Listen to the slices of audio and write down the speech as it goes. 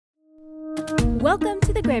Welcome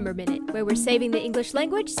to the Grammar Minute, where we're saving the English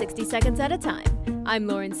language 60 seconds at a time. I'm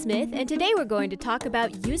Lauren Smith, and today we're going to talk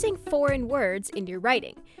about using foreign words in your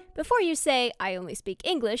writing. Before you say, I only speak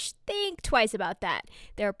English, think twice about that.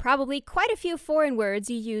 There are probably quite a few foreign words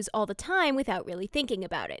you use all the time without really thinking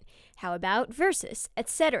about it. How about versus,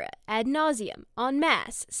 etc., ad nauseum, en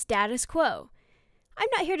masse, status quo? I'm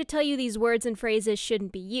not here to tell you these words and phrases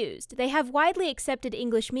shouldn't be used. They have widely accepted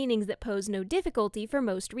English meanings that pose no difficulty for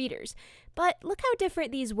most readers. But look how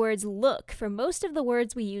different these words look from most of the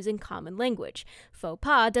words we use in common language. Faux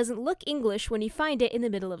pas doesn't look English when you find it in the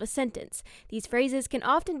middle of a sentence. These phrases can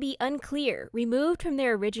often be unclear, removed from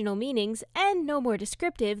their original meanings, and no more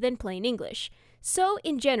descriptive than plain English. So,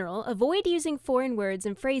 in general, avoid using foreign words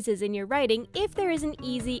and phrases in your writing if there is an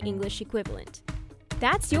easy English equivalent.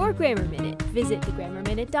 That's your Grammar Minute. Visit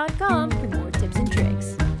thegrammarminute.com for more tips and tricks.